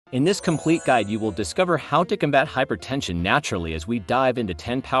In this complete guide, you will discover how to combat hypertension naturally as we dive into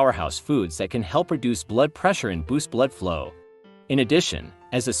 10 powerhouse foods that can help reduce blood pressure and boost blood flow. In addition,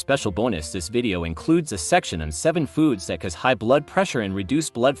 as a special bonus, this video includes a section on 7 foods that cause high blood pressure and reduce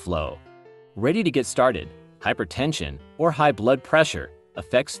blood flow. Ready to get started? Hypertension, or high blood pressure,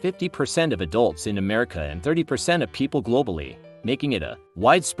 affects 50% of adults in America and 30% of people globally, making it a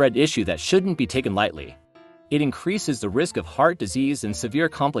widespread issue that shouldn't be taken lightly. It increases the risk of heart disease and severe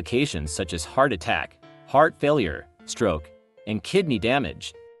complications such as heart attack, heart failure, stroke, and kidney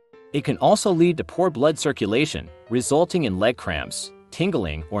damage. It can also lead to poor blood circulation, resulting in leg cramps,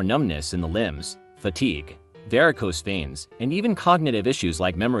 tingling or numbness in the limbs, fatigue, varicose veins, and even cognitive issues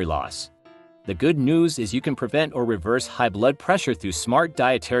like memory loss. The good news is you can prevent or reverse high blood pressure through smart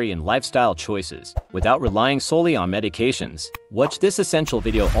dietary and lifestyle choices without relying solely on medications. Watch this essential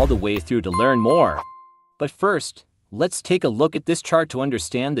video all the way through to learn more. But first, let's take a look at this chart to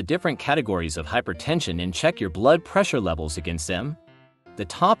understand the different categories of hypertension and check your blood pressure levels against them. The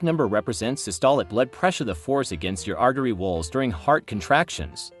top number represents systolic blood pressure, the force against your artery walls during heart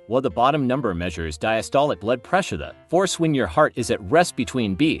contractions, while the bottom number measures diastolic blood pressure, the force when your heart is at rest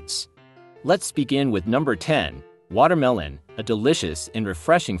between beats. Let's begin with number 10, watermelon, a delicious and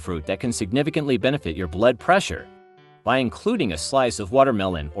refreshing fruit that can significantly benefit your blood pressure. By including a slice of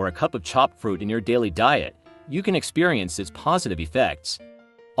watermelon or a cup of chopped fruit in your daily diet, you can experience its positive effects.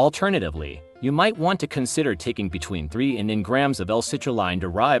 Alternatively, you might want to consider taking between 3 and 9 grams of L-citrulline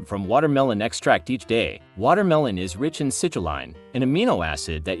derived from watermelon extract each day. Watermelon is rich in citrulline, an amino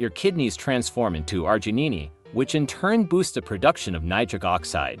acid that your kidneys transform into arginine, which in turn boosts the production of nitric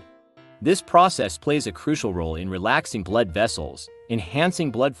oxide. This process plays a crucial role in relaxing blood vessels,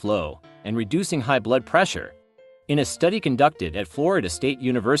 enhancing blood flow, and reducing high blood pressure. In a study conducted at Florida State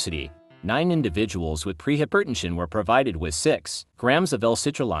University, 9 individuals with prehypertension were provided with 6 grams of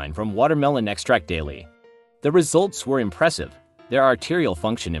L-citrulline from watermelon extract daily. The results were impressive. Their arterial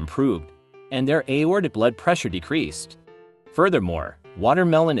function improved, and their aortic blood pressure decreased. Furthermore,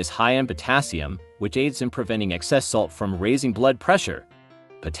 watermelon is high in potassium, which aids in preventing excess salt from raising blood pressure.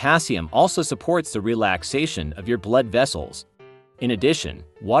 Potassium also supports the relaxation of your blood vessels. In addition,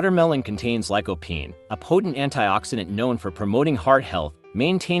 watermelon contains lycopene, a potent antioxidant known for promoting heart health,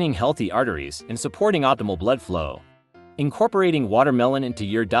 maintaining healthy arteries, and supporting optimal blood flow. Incorporating watermelon into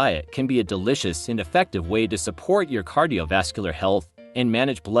your diet can be a delicious and effective way to support your cardiovascular health and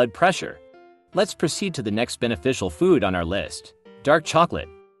manage blood pressure. Let's proceed to the next beneficial food on our list, dark chocolate.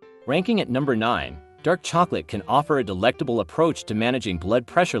 Ranking at number 9, dark chocolate can offer a delectable approach to managing blood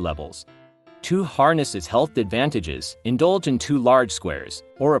pressure levels. To harness its health advantages, indulge in 2 large squares,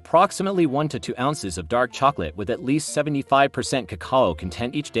 or approximately 1 to 2 ounces of dark chocolate with at least 75% cacao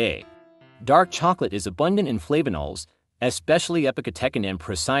content each day. Dark chocolate is abundant in flavonols, especially epicatechin and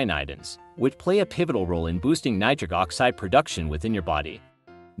procyanidins, which play a pivotal role in boosting nitric oxide production within your body.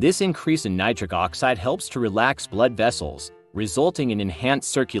 This increase in nitric oxide helps to relax blood vessels, resulting in enhanced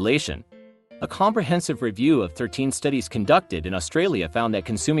circulation. A comprehensive review of 13 studies conducted in Australia found that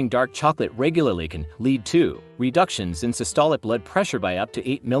consuming dark chocolate regularly can lead to reductions in systolic blood pressure by up to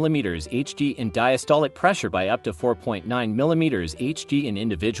 8 mm Hg and diastolic pressure by up to 4.9 mm Hg in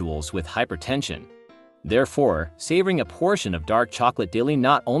individuals with hypertension. Therefore, savoring a portion of dark chocolate daily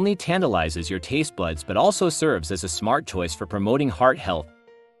not only tantalizes your taste buds but also serves as a smart choice for promoting heart health.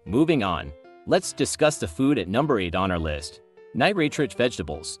 Moving on, let's discuss the food at number 8 on our list, nitrate-rich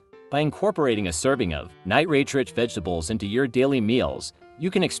vegetables. By incorporating a serving of nitrate-rich vegetables into your daily meals,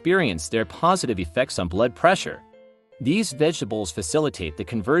 you can experience their positive effects on blood pressure. These vegetables facilitate the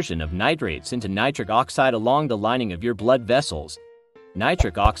conversion of nitrates into nitric oxide along the lining of your blood vessels.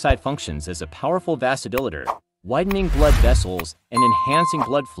 Nitric oxide functions as a powerful vasodilator, widening blood vessels and enhancing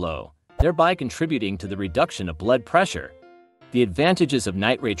blood flow, thereby contributing to the reduction of blood pressure. The advantages of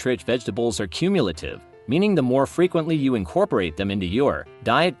nitrate-rich vegetables are cumulative, meaning the more frequently you incorporate them into your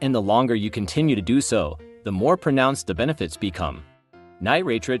diet and the longer you continue to do so, the more pronounced the benefits become.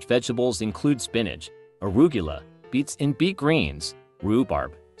 Nitrate-rich vegetables include spinach, arugula, beets and beet greens,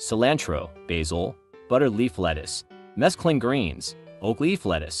 rhubarb, cilantro, basil, butter leaf lettuce, mesclun greens, oak leaf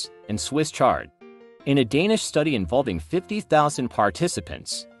lettuce, and Swiss chard. In a Danish study involving 50,000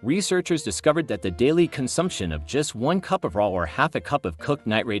 participants, researchers discovered that the daily consumption of just 1 cup of raw or half a cup of cooked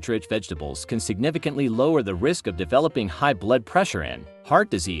nitrate-rich vegetables can significantly lower the risk of developing high blood pressure and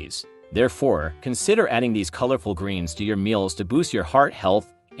heart disease. Therefore, consider adding these colorful greens to your meals to boost your heart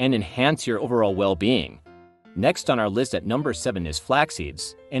health and enhance your overall well-being. Next on our list at number 7 is flax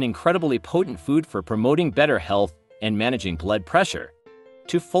seeds, an incredibly potent food for promoting better health and managing blood pressure.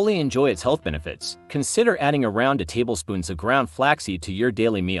 To fully enjoy its health benefits, consider adding around 2 tablespoons of ground flaxseed to your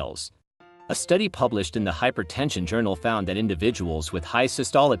daily meals. A study published in the Hypertension Journal found that individuals with high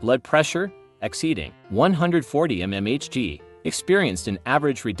systolic blood pressure, exceeding 140 mmHg, experienced an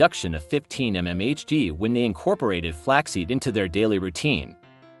average reduction of 15 mmHg when they incorporated flaxseed into their daily routine.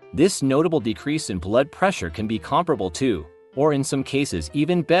 This notable decrease in blood pressure can be comparable to, or in some cases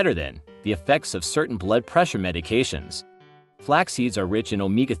even better than, the effects of certain blood pressure medications. Flax seeds are rich in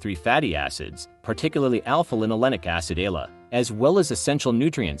omega-3 fatty acids, particularly alpha-linolenic acid ALA, as well as essential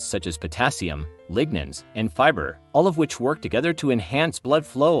nutrients such as potassium, lignans, and fiber, all of which work together to enhance blood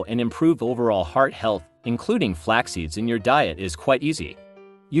flow and improve overall heart health. Including flax seeds in your diet is quite easy.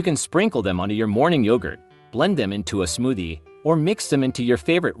 You can sprinkle them onto your morning yogurt, blend them into a smoothie, or mix them into your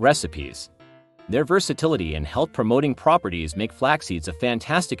favorite recipes. Their versatility and health-promoting properties make flax seeds a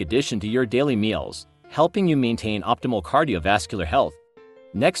fantastic addition to your daily meals, helping you maintain optimal cardiovascular health.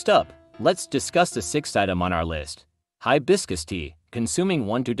 Next up, let's discuss the 6th item on our list: hibiscus tea. Consuming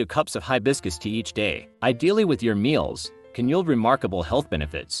 1 to 2 cups of hibiscus tea each day, ideally with your meals, can yield remarkable health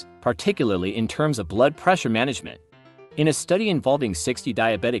benefits, particularly in terms of blood pressure management. In a study involving 60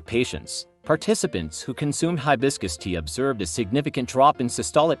 diabetic patients, participants who consumed hibiscus tea observed a significant drop in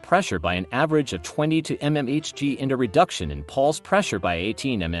systolic pressure by an average of 22 mmHg and a reduction in pulse pressure by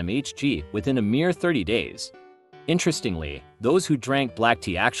 18 mmHg within a mere 30 days. Interestingly, those who drank black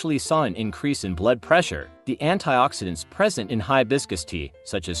tea actually saw an increase in blood pressure. The antioxidants present in hibiscus tea,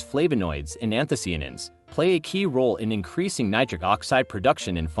 such as flavonoids and anthocyanins, play a key role in increasing nitric oxide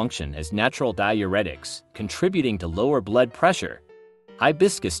production and function as natural diuretics, contributing to lower blood pressure.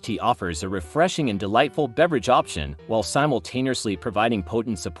 Hibiscus tea offers a refreshing and delightful beverage option while simultaneously providing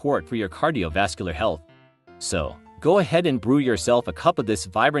potent support for your cardiovascular health. So, go ahead and brew yourself a cup of this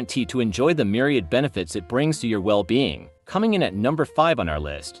vibrant tea to enjoy the myriad benefits it brings to your well-being. Coming in at number 5 on our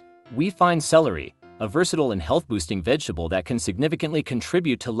list, we find celery, a versatile and health-boosting vegetable that can significantly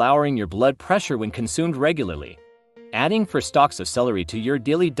contribute to lowering your blood pressure when consumed regularly. Adding 4 stalks of celery to your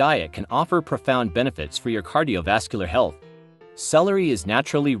daily diet can offer profound benefits for your cardiovascular health. Celery is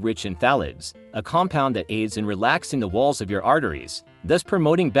naturally rich in phthalates, a compound that aids in relaxing the walls of your arteries, thus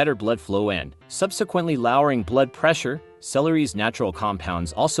promoting better blood flow and, subsequently lowering blood pressure. Celery's natural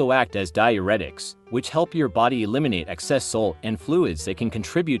compounds also act as diuretics, which help your body eliminate excess salt and fluids that can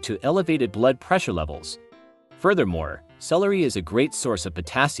contribute to elevated blood pressure levels. Furthermore, celery is a great source of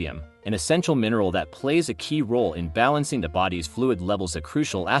potassium, an essential mineral that plays a key role in balancing the body's fluid levels, a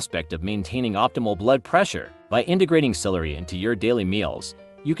crucial aspect of maintaining optimal blood pressure. By integrating celery into your daily meals,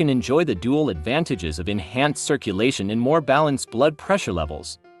 you can enjoy the dual advantages of enhanced circulation and more balanced blood pressure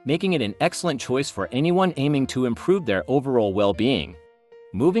levels, making it an excellent choice for anyone aiming to improve their overall well-being.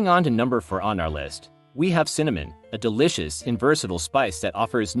 Moving on to number 4 on our list, we have cinnamon, a delicious and versatile spice that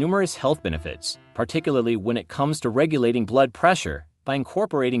offers numerous health benefits, particularly when it comes to regulating blood pressure. By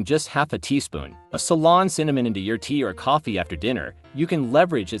incorporating just half a teaspoon of Ceylon cinnamon into your tea or coffee after dinner, you can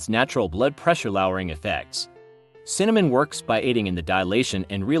leverage its natural blood pressure lowering effects. Cinnamon works by aiding in the dilation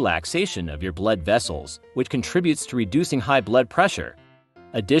and relaxation of your blood vessels, which contributes to reducing high blood pressure.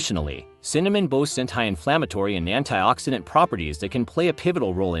 Additionally, cinnamon boasts anti-inflammatory and antioxidant properties that can play a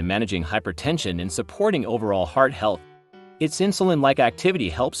pivotal role in managing hypertension and supporting overall heart health. Its insulin-like activity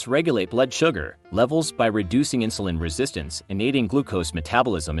helps regulate blood sugar levels by reducing insulin resistance and aiding glucose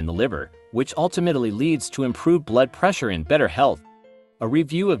metabolism in the liver, which ultimately leads to improved blood pressure and better health. A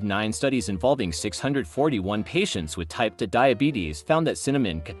review of 9 studies involving 641 patients with type 2 diabetes found that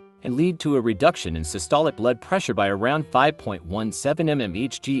cinnamon can lead to a reduction in systolic blood pressure by around 5.17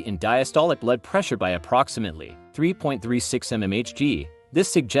 mmHg and diastolic blood pressure by approximately 3.36 mmHg. This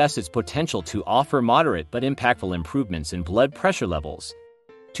suggests its potential to offer moderate but impactful improvements in blood pressure levels.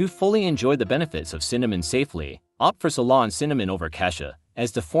 To fully enjoy the benefits of cinnamon safely, opt for Ceylon cinnamon over cassia,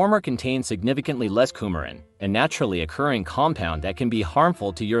 as the former contains significantly less coumarin, a naturally occurring compound that can be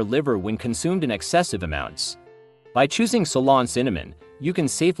harmful to your liver when consumed in excessive amounts. By choosing Ceylon cinnamon, you can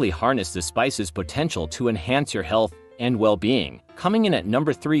safely harness the spice's potential to enhance your health and well-being. Coming in at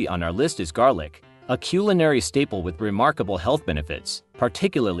number 3 on our list is garlic, a culinary staple with remarkable health benefits,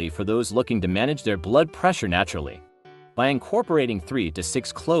 particularly for those looking to manage their blood pressure naturally. By incorporating 3 to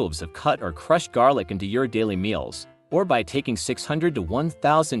 6 cloves of cut or crushed garlic into your daily meals, or by taking 600 to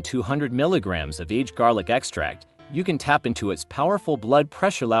 1,200 milligrams of aged garlic extract, you can tap into its powerful blood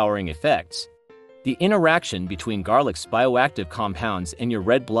pressure lowering effects. The interaction between garlic's bioactive compounds and your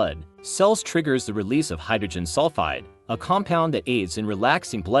red blood cells triggers the release of hydrogen sulfide, a compound that aids in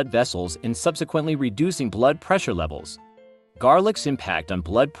relaxing blood vessels and subsequently reducing blood pressure levels. Garlic's impact on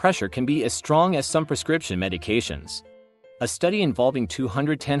blood pressure can be as strong as some prescription medications. A study involving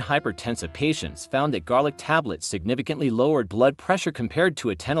 210 hypertensive patients found that garlic tablets significantly lowered blood pressure compared to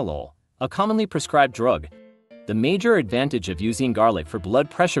atenolol, a commonly prescribed drug. The major advantage of using garlic for blood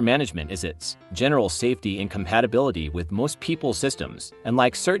pressure management is its general safety and compatibility with most people's systems,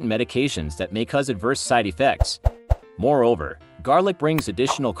 unlike certain medications that may cause adverse side effects. Moreover, garlic brings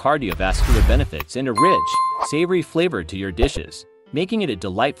additional cardiovascular benefits and a rich, savory flavor to your dishes, making it a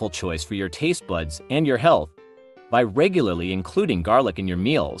delightful choice for your taste buds and your health. By regularly including garlic in your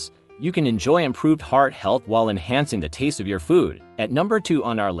meals, you can enjoy improved heart health while enhancing the taste of your food. At number 2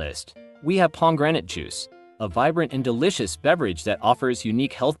 on our list, we have pomegranate juice, a vibrant and delicious beverage that offers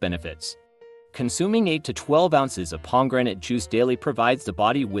unique health benefits. Consuming 8 to 12 ounces of pomegranate juice daily provides the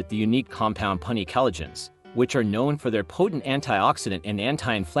body with the unique compound punnicalagins, which are known for their potent antioxidant and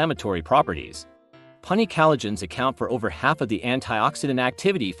anti-inflammatory properties. Punnicalagins account for over half of the antioxidant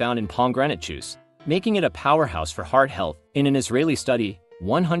activity found in pomegranate juice, making it a powerhouse for heart health. In an Israeli study,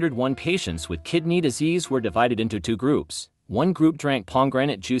 101 patients with kidney disease were divided into 2 groups. One group drank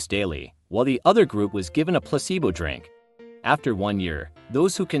pomegranate juice daily, while the other group was given a placebo drink. After 1 year,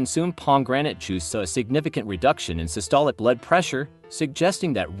 those who consumed pomegranate juice saw a significant reduction in systolic blood pressure,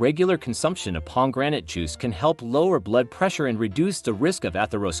 suggesting that regular consumption of pomegranate juice can help lower blood pressure and reduce the risk of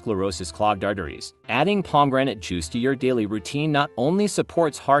atherosclerosis, clogged arteries. Adding pomegranate juice to your daily routine not only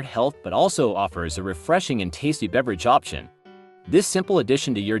supports heart health but also offers a refreshing and tasty beverage option. This simple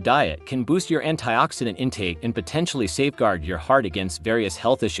addition to your diet can boost your antioxidant intake and potentially safeguard your heart against various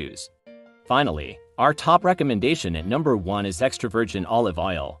health issues. Finally, our top recommendation at number 1 is extra virgin olive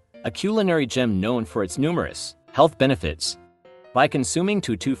oil, a culinary gem known for its numerous health benefits. By consuming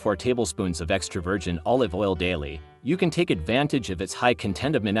 2 to 4 tablespoons of extra virgin olive oil daily, you can take advantage of its high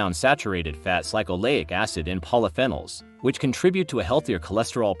content of monounsaturated fats like oleic acid and polyphenols, which contribute to a healthier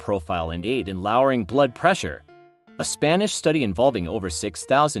cholesterol profile and aid in lowering blood pressure. A Spanish study involving over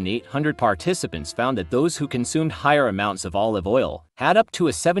 6,800 participants found that those who consumed higher amounts of olive oil had up to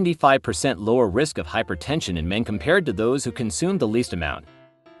a 75% lower risk of hypertension in men compared to those who consumed the least amount.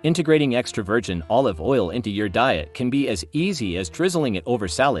 Integrating extra virgin olive oil into your diet can be as easy as drizzling it over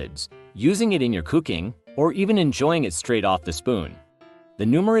salads, using it in your cooking, or even enjoying it straight off the spoon. The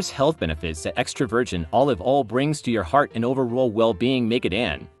numerous health benefits that extra virgin olive oil brings to your heart and overall well-being make it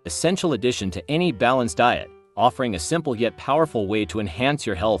an essential addition to any balanced diet, offering a simple yet powerful way to enhance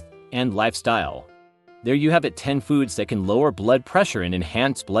your health and lifestyle. There you have it, 10 foods that can lower blood pressure and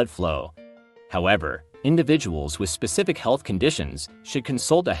enhance blood flow. However, individuals with specific health conditions should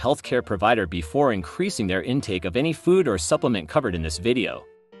consult a healthcare provider before increasing their intake of any food or supplement covered in this video.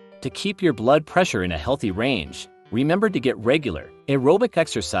 To keep your blood pressure in a healthy range, remember to get regular, aerobic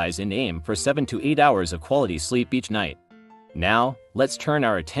exercise and aim for 7 to 8 hours of quality sleep each night. Now, let's turn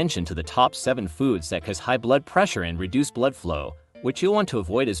our attention to the top 7 foods that cause high blood pressure and reduce blood flow, which you'll want to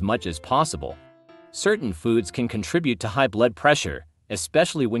avoid as much as possible. Certain foods can contribute to high blood pressure,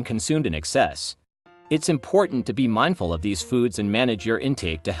 especially when consumed in excess. It's important to be mindful of these foods and manage your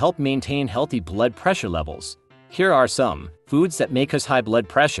intake to help maintain healthy blood pressure levels. Here are some foods that may cause high blood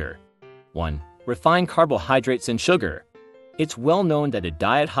pressure. 1. Refined carbohydrates and sugar. It's well known that a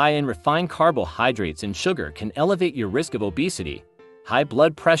diet high in refined carbohydrates and sugar can elevate your risk of obesity, high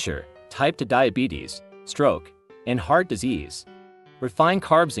blood pressure, type 2 diabetes, stroke, and heart disease. Refined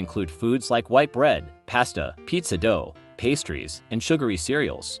carbs include foods like white bread, pasta, pizza dough, pastries, and sugary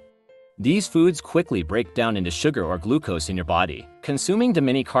cereals. These foods quickly break down into sugar or glucose in your body. Consuming too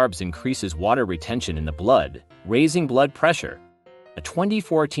many carbs increases water retention in the blood, raising blood pressure. A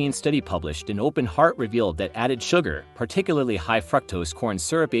 2014 study published in Open Heart revealed that added sugar, particularly high fructose corn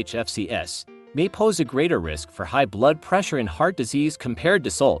syrup HFCS, may pose a greater risk for high blood pressure and heart disease compared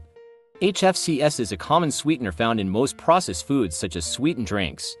to salt. HFCS is a common sweetener found in most processed foods such as sweetened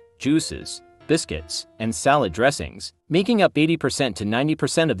drinks, juices, biscuits, and salad dressings, making up 80% to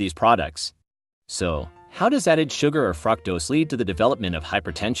 90% of these products. So, how does added sugar or fructose lead to the development of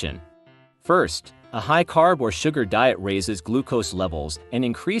hypertension? First, a high-carb or sugar diet raises glucose levels and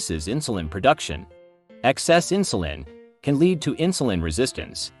increases insulin production. Excess insulin can lead to insulin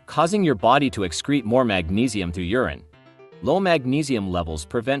resistance, causing your body to excrete more magnesium through urine. Low magnesium levels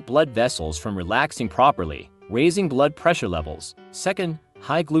prevent blood vessels from relaxing properly, raising blood pressure levels. Second,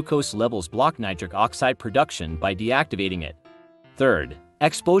 high glucose levels block nitric oxide production by deactivating it. Third,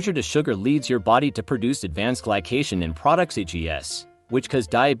 exposure to sugar leads your body to produce advanced glycation in products AGS, which cause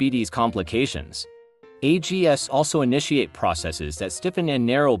diabetes complications. AGS also initiate processes that stiffen and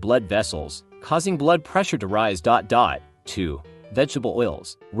narrow blood vessels, causing blood pressure to rise. 2. Vegetable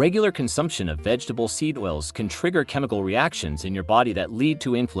oils. Regular consumption of vegetable seed oils can trigger chemical reactions in your body that lead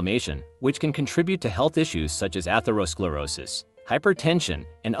to inflammation, which can contribute to health issues such as atherosclerosis, hypertension,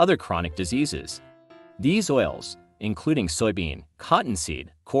 and other chronic diseases. These oils, including soybean,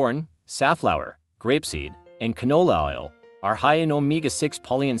 cottonseed, corn, safflower, grapeseed, and canola oil, are high in omega-6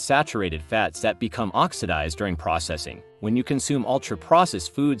 polyunsaturated fats that become oxidized during processing. When you consume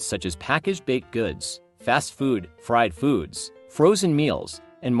ultra-processed foods such as packaged baked goods, fast food, fried foods, frozen meals,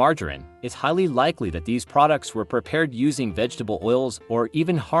 and margarine, it's highly likely that these products were prepared using vegetable oils or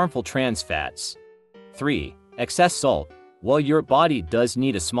even harmful trans fats. 3. Excess salt. While your body does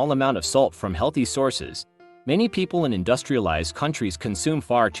need a small amount of salt from healthy sources, many people in industrialized countries consume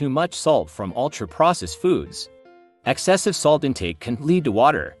far too much salt from ultra-processed foods. Excessive salt intake can lead to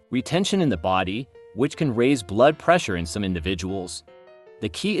water retention in the body, which can raise blood pressure in some individuals. The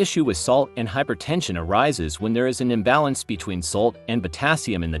key issue with salt and hypertension arises when there is an imbalance between salt and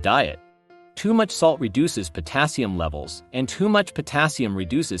potassium in the diet. Too much salt reduces potassium levels, and too much potassium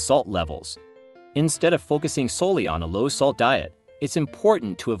reduces salt levels. Instead of focusing solely on a low-salt diet, it's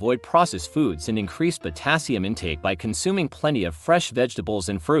important to avoid processed foods and increase potassium intake by consuming plenty of fresh vegetables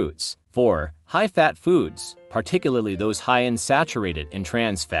and fruits. 4. High-fat foods, particularly those high in saturated and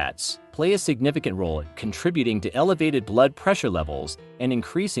trans fats, play a significant role in contributing to elevated blood pressure levels and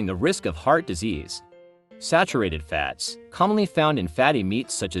increasing the risk of heart disease. Saturated fats, commonly found in fatty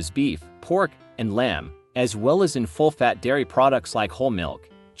meats such as beef, pork, and lamb, as well as in full-fat dairy products like whole milk,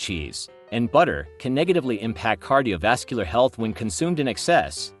 cheese, and butter, can negatively impact cardiovascular health when consumed in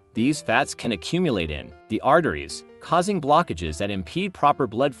excess. These fats can accumulate in the arteries, causing blockages that impede proper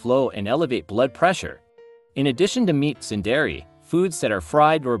blood flow and elevate blood pressure. In addition to meats and dairy, foods that are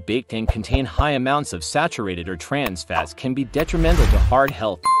fried or baked and contain high amounts of saturated or trans fats can be detrimental to heart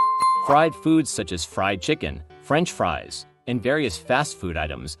health. Fried foods such as fried chicken, French fries, and various fast food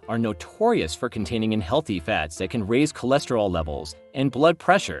items are notorious for containing unhealthy fats that can raise cholesterol levels and blood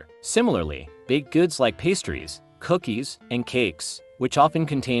pressure. Similarly, baked goods like pastries, cookies, and cakes, which often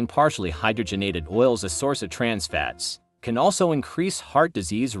contain partially hydrogenated oils, a source of trans fats, can also increase heart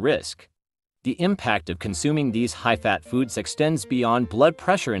disease risk. The impact of consuming these high-fat foods extends beyond blood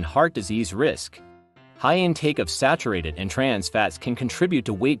pressure and heart disease risk. High intake of saturated and trans fats can contribute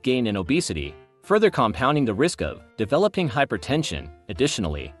to weight gain and obesity, further compounding the risk of developing hypertension.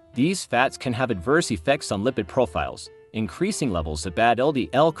 Additionally, these fats can have adverse effects on lipid profiles, increasing levels of bad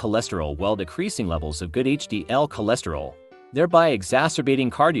LDL cholesterol while decreasing levels of good HDL cholesterol, thereby exacerbating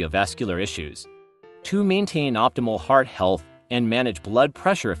cardiovascular issues. To maintain optimal heart health and manage blood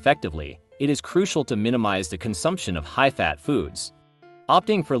pressure effectively, it is crucial to minimize the consumption of high-fat foods.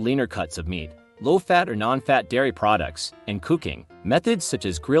 Opting for leaner cuts of meat, low-fat or non-fat dairy products, and cooking methods such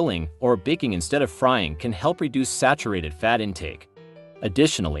as grilling or baking instead of frying can help reduce saturated fat intake.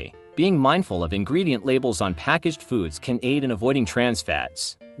 Additionally, being mindful of ingredient labels on packaged foods can aid in avoiding trans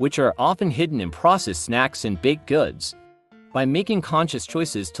fats, which are often hidden in processed snacks and baked goods. By making conscious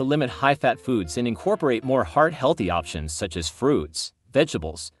choices to limit high-fat foods and incorporate more heart-healthy options such as fruits,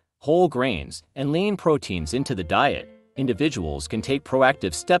 vegetables, whole grains, and lean proteins into the diet, individuals can take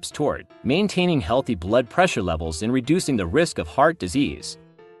proactive steps toward maintaining healthy blood pressure levels and reducing the risk of heart disease.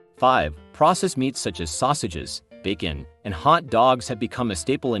 5. Processed meats such as sausages, bacon, and hot dogs have become a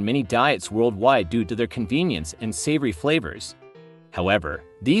staple in many diets worldwide due to their convenience and savory flavors. However,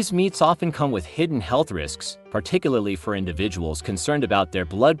 these meats often come with hidden health risks, particularly for individuals concerned about their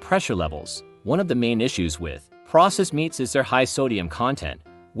blood pressure levels. One of the main issues with processed meats is their high sodium content,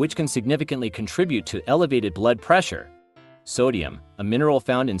 which can significantly contribute to elevated blood pressure. Sodium, a mineral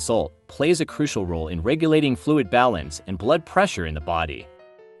found in salt, plays a crucial role in regulating fluid balance and blood pressure in the body.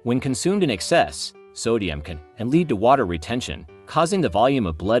 When consumed in excess, sodium can lead to water retention, causing the volume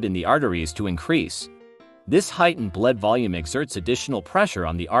of blood in the arteries to increase. This heightened blood volume exerts additional pressure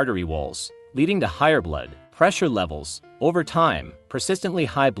on the artery walls, leading to higher blood pressure levels. Over time, persistently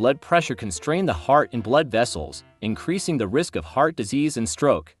high blood pressure can strain the heart and blood vessels, increasing the risk of heart disease and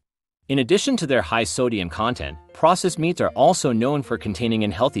stroke. In addition to their high sodium content, processed meats are also known for containing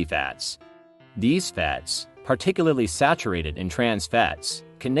unhealthy fats. These fats, particularly saturated and trans fats,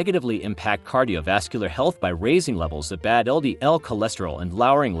 can negatively impact cardiovascular health by raising levels of bad LDL cholesterol and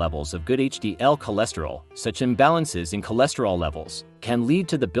lowering levels of good HDL cholesterol. Such imbalances in cholesterol levels can lead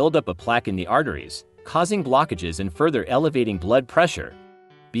to the buildup of plaque in the arteries, causing blockages and further elevating blood pressure.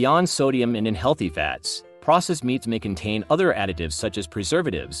 Beyond sodium and unhealthy fats, processed meats may contain other additives such as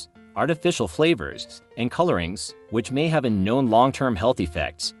preservatives, artificial flavors, and colorings, which may have unknown long-term health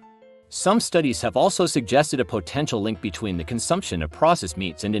effects. Some studies have also suggested a potential link between the consumption of processed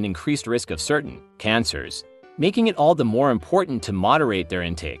meats and an increased risk of certain cancers. making it all the more important to moderate their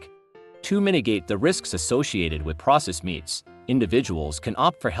intake. To mitigate the risks associated with processed meats, individuals can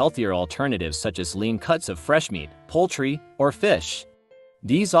opt for healthier alternatives such as lean cuts of fresh meat, poultry, or fish.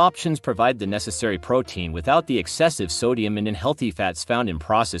 These options provide the necessary protein without the excessive sodium and unhealthy fats found in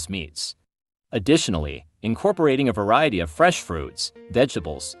processed meats. Additionally, incorporating a variety of fresh fruits,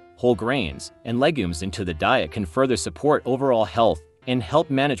 vegetables, whole grains, and legumes into the diet can further support overall health and help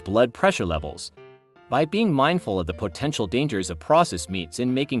manage blood pressure levels. By being mindful of the potential dangers of processed meats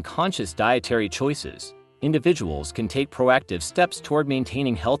and making conscious dietary choices, individuals can take proactive steps toward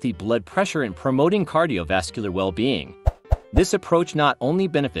maintaining healthy blood pressure and promoting cardiovascular well-being. This approach not only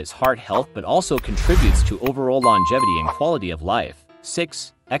benefits heart health but also contributes to overall longevity and quality of life.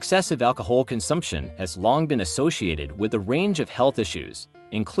 6. Excessive alcohol consumption has long been associated with a range of health issues,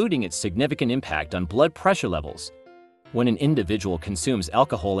 including its significant impact on blood pressure levels. When an individual consumes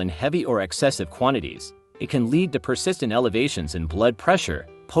alcohol in heavy or excessive quantities, it can lead to persistent elevations in blood pressure,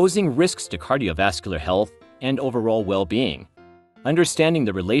 posing risks to cardiovascular health and overall well-being. Understanding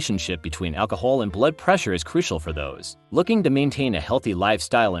the relationship between alcohol and blood pressure is crucial for those looking to maintain a healthy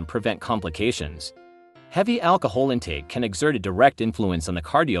lifestyle and prevent complications. Heavy alcohol intake can exert a direct influence on the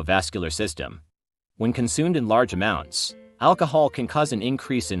cardiovascular system. When consumed in large amounts, alcohol can cause an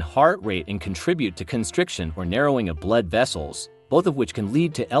increase in heart rate and contribute to constriction or narrowing of blood vessels, both of which can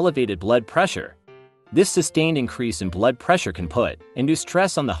lead to elevated blood pressure. This sustained increase in blood pressure can put undue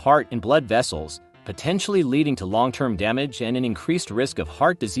stress on the heart and blood vessels, potentially leading to long-term damage and an increased risk of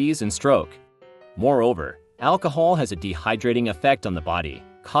heart disease and stroke. Moreover, alcohol has a dehydrating effect on the body,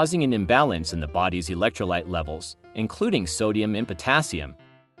 causing an imbalance in the body's electrolyte levels, including sodium and potassium.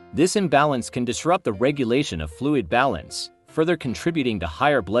 This imbalance can disrupt the regulation of fluid balance, further contributing to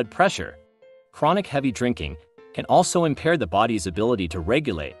higher blood pressure. Chronic heavy drinking can also impair the body's ability to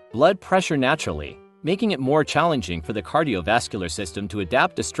regulate blood pressure naturally, making it more challenging for the cardiovascular system to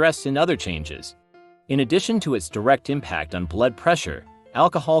adapt to stress and other changes. In addition to its direct impact on blood pressure,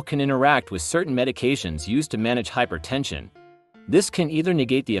 alcohol can interact with certain medications used to manage hypertension. This can either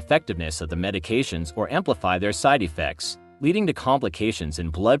negate the effectiveness of the medications or amplify their side effects, leading to complications in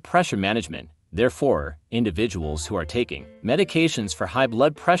blood pressure management. Therefore, individuals who are taking medications for high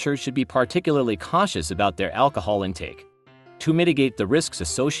blood pressure should be particularly cautious about their alcohol intake. To mitigate the risks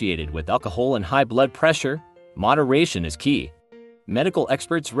associated with alcohol and high blood pressure, moderation is key. Medical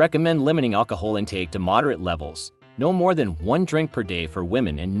experts recommend limiting alcohol intake to moderate levels, no more than 1 drink per day for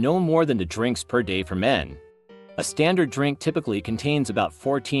women and no more than 2 drinks per day for men. A standard drink typically contains about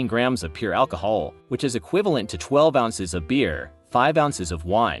 14 grams of pure alcohol, which is equivalent to 12 ounces of beer, 5 ounces of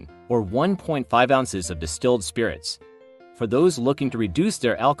wine, or 1.5 ounces of distilled spirits. For those looking to reduce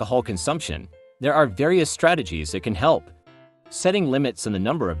their alcohol consumption, there are various strategies that can help. Setting limits on the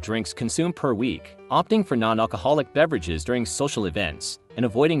number of drinks consumed per week, opting for non-alcoholic beverages during social events, and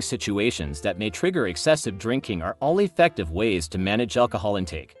avoiding situations that may trigger excessive drinking are all effective ways to manage alcohol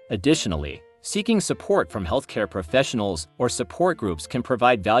intake. Additionally, seeking support from healthcare professionals or support groups can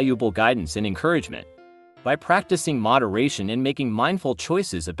provide valuable guidance and encouragement. By practicing moderation and making mindful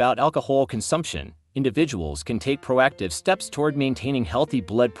choices about alcohol consumption, individuals can take proactive steps toward maintaining healthy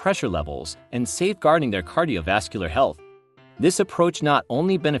blood pressure levels and safeguarding their cardiovascular health. This approach not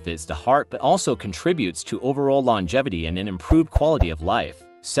only benefits the heart but also contributes to overall longevity and an improved quality of life.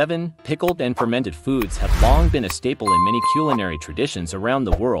 7. Pickled and fermented foods have long been a staple in many culinary traditions around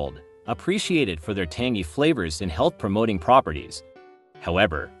the world, appreciated for their tangy flavors and health-promoting properties.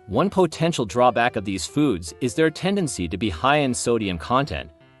 However, one potential drawback of these foods is their tendency to be high in sodium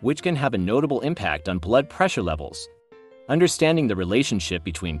content, which can have a notable impact on blood pressure levels. Understanding the relationship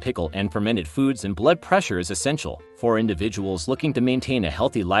between pickled and fermented foods and blood pressure is essential for individuals looking to maintain a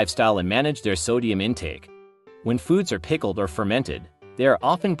healthy lifestyle and manage their sodium intake. When foods are pickled or fermented, they are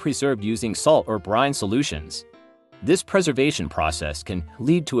often preserved using salt or brine solutions. This preservation process can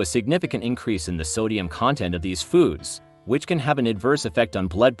lead to a significant increase in the sodium content of these foods, which can have an adverse effect on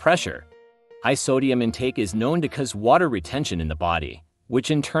blood pressure. High sodium intake is known to cause water retention in the body,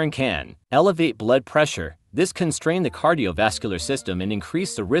 which in turn can elevate blood pressure. This can strain the cardiovascular system and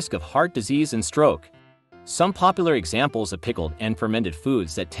increase the risk of heart disease and stroke. Some popular examples of pickled and fermented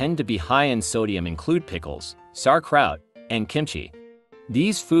foods that tend to be high in sodium include pickles, sauerkraut, and kimchi.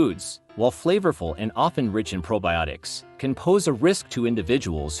 These foods, while flavorful and often rich in probiotics, can pose a risk to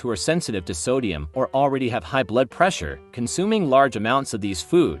individuals who are sensitive to sodium or already have high blood pressure. Consuming large amounts of these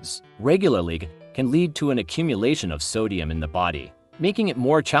foods regularly can lead to an accumulation of sodium in the body, making it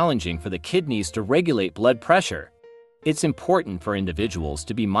more challenging for the kidneys to regulate blood pressure. It's important for individuals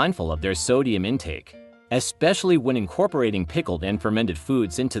to be mindful of their sodium intake, especially when incorporating pickled and fermented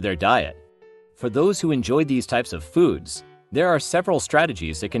foods into their diet. For those who enjoy these types of foods, there are several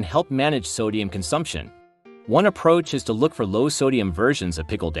strategies that can help manage sodium consumption. One approach is to look for low-sodium versions of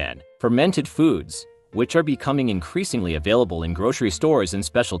pickled and fermented foods, which are becoming increasingly available in grocery stores and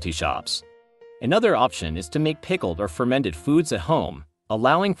specialty shops. Another option is to make pickled or fermented foods at home,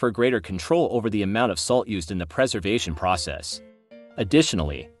 allowing for greater control over the amount of salt used in the preservation process.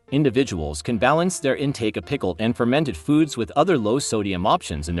 Additionally, individuals can balance their intake of pickled and fermented foods with other low-sodium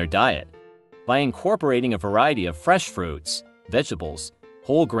options in their diet. By incorporating a variety of fresh fruits, vegetables,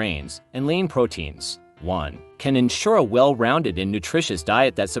 whole grains, and lean proteins, one can ensure a well-rounded and nutritious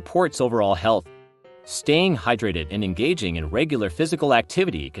diet that supports overall health. Staying hydrated and engaging in regular physical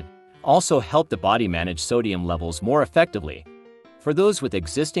activity can also help the body manage sodium levels more effectively. For those with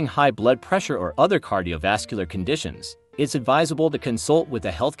existing high blood pressure or other cardiovascular conditions, it's advisable to consult with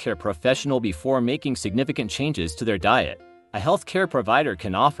a healthcare professional before making significant changes to their diet. A healthcare provider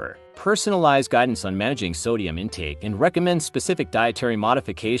can offer personalized guidance on managing sodium intake and recommend specific dietary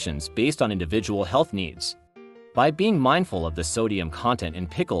modifications based on individual health needs. By being mindful of the sodium content in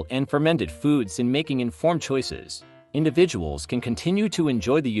pickled and fermented foods and making informed choices, individuals can continue to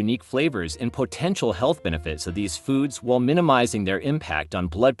enjoy the unique flavors and potential health benefits of these foods while minimizing their impact on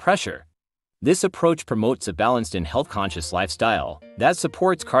blood pressure. This approach promotes a balanced and health-conscious lifestyle that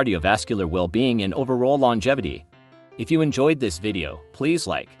supports cardiovascular well-being and overall longevity. If you enjoyed this video, please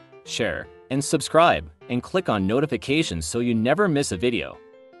like, share, and subscribe, and click on notifications so you never miss a video.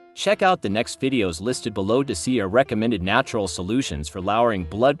 Check out the next videos listed below to see our recommended natural solutions for lowering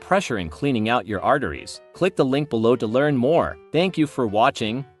blood pressure and cleaning out your arteries. Click the link below to learn more. Thank you for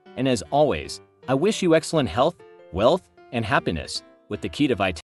watching, and as always, I wish you excellent health, wealth, and happiness with the key to vitality.